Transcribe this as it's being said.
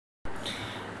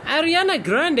Ariana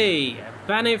Grande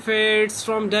benefits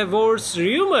from divorce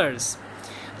rumors.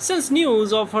 Since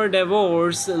news of her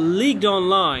divorce leaked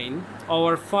online,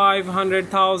 over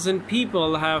 500,000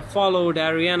 people have followed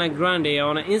Ariana Grande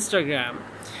on Instagram.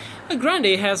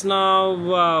 Grande has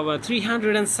now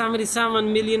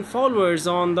 377 million followers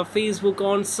on the Facebook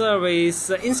on Surveys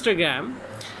Instagram.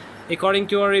 According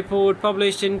to a report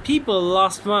published in People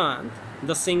last month,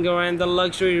 the singer and the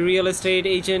luxury real estate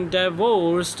agent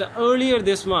divorced earlier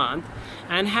this month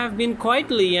and have been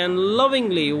quietly and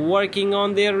lovingly working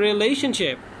on their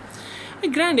relationship.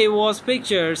 Grande was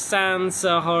pictured sans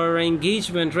her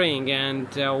engagement ring and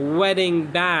wedding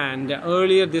band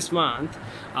earlier this month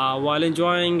while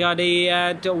enjoying a day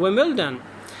at Wimbledon.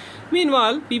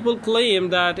 Meanwhile, people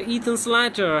claim that Ethan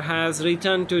Slater has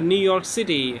returned to New York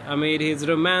City amid his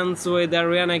romance with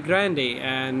Ariana Grande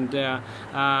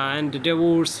and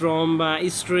divorce from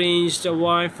estranged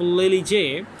wife Lilly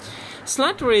Jay.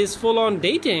 Slater is full-on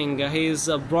dating his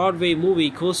Broadway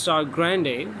movie co-star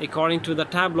Grande, according to the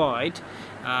tabloid,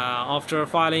 after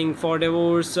filing for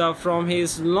divorce from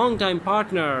his longtime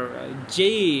partner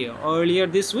Jay earlier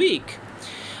this week.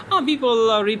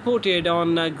 People reported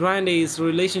on Grande's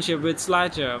relationship with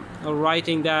Slater,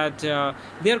 writing that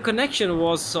their connection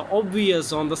was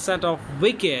obvious on the set of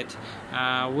Wicked,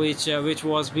 which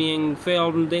was being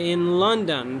filmed in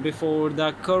London before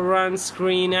the current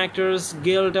Screen Actors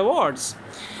Guild Awards.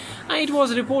 It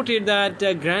was reported that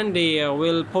Grande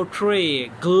will portray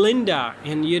Glinda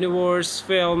in Universe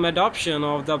film adaptation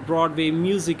of the Broadway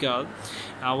musical,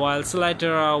 while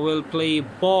Slater will play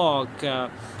Bog,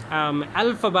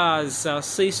 Elphaba's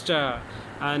sister,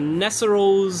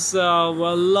 Nessero's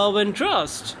love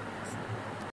interest.